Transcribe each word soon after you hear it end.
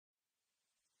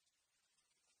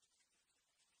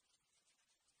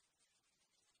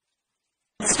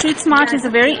STREETSMART is a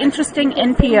very interesting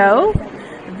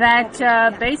NPO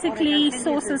that basically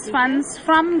sources funds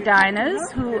from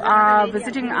diners who are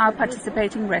visiting our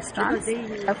participating restaurants.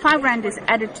 R5 is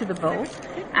added to the bill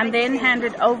and then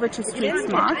handed over to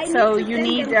STREETSMART. So you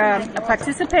need a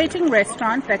participating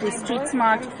restaurant that is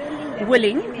STREETSMART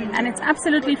willing, and it's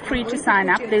absolutely free to sign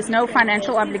up. There's no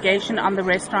financial obligation on the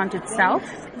restaurant itself.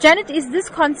 Janet, is this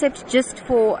concept just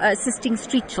for assisting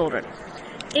street children?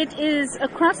 It is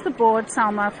across the board,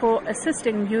 Salma, for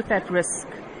assisting youth at risk.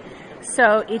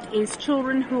 So it is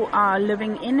children who are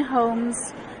living in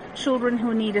homes, children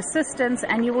who need assistance,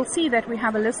 and you will see that we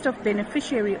have a list of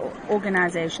beneficiary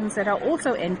organizations that are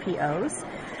also NPOs.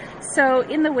 So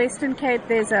in the Western Cape,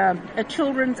 there's a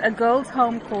girls'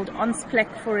 home called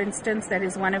Onsplek, for instance, that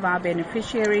is one of our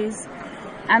beneficiaries.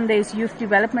 And there's youth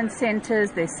development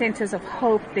centers, there's centers of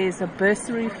hope, there's a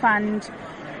bursary fund,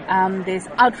 there's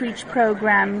outreach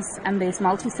programs, and there's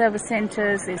multi-service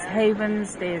centers, there's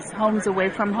havens, there's homes away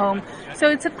from home. So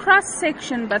it's a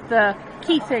cross-section, but the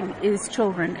key thing is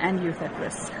children and youth at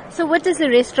risk. So what does a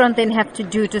restaurant then have to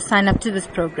do to sign up to this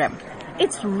program?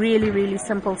 It's really, really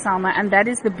simple, Salma, and that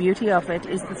is the beauty of it,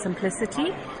 is the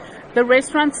simplicity. The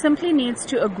restaurant simply needs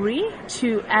to agree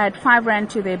to add R5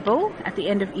 to their bill at the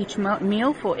end of each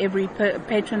meal for every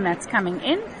patron that's coming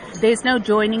in. There's no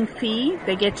joining fee.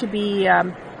 They get to be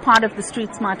part of the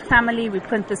STREETSMART family. We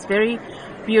print this very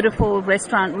beautiful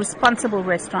responsible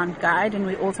restaurant guide, and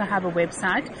we also have a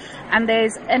website. And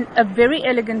there's a very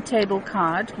elegant table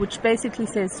card which basically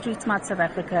says STREETSMART South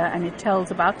Africa, and it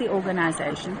tells about the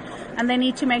organization. And they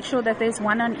need to make sure that there's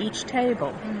one on each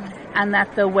table, and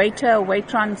that the waiter or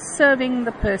waitron serving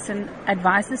the person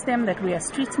advises them that we are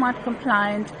STREETSMART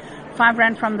compliant,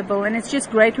 R5 from the bill. And it's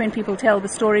just great when people tell the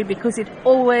story, because it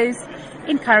always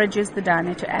encourages the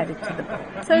diner to add it to the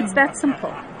bill. So it's that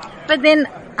simple. But then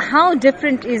how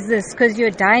different is this? Because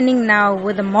you're dining now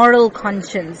with a moral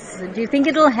conscience. Do you think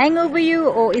it'll hang over you,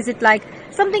 or is it like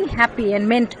something happy and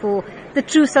meant for the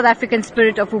true South African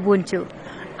spirit of Ubuntu?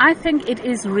 I think it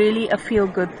is really a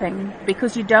feel-good thing,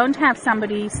 because you don't have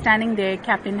somebody standing there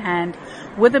cap in hand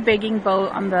with a begging bowl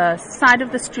on the side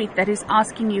of the street that is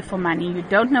asking you for money. You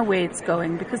don't know where it's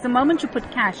going, because the moment you put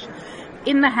cash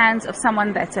in the hands of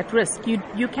someone that's at risk,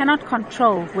 you cannot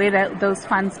control where those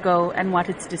funds go and what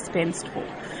it's dispensed for.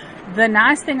 The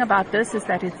nice thing about this is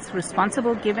that it's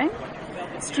responsible giving.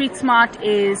 STREETSMART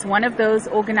is one of those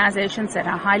organizations that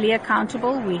are highly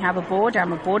accountable. We have a board.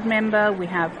 I'm a board member. We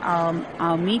have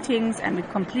our meetings, and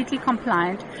we're completely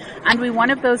compliant. And we're one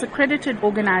of those accredited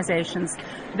organizations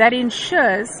that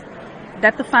ensures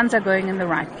that the funds are going in the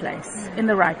right place, in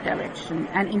the right direction,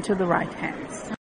 and into the right hands.